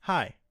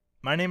Hi,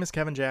 my name is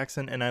Kevin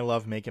Jackson and I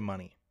love making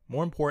money.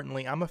 More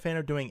importantly, I'm a fan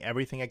of doing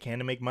everything I can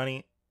to make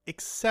money,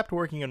 except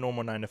working a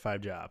normal 9 to 5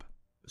 job.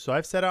 So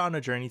I've set out on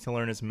a journey to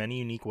learn as many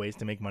unique ways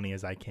to make money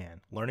as I can,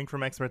 learning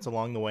from experts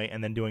along the way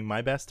and then doing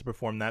my best to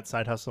perform that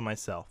side hustle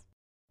myself.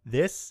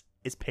 This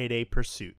is Payday Pursuit.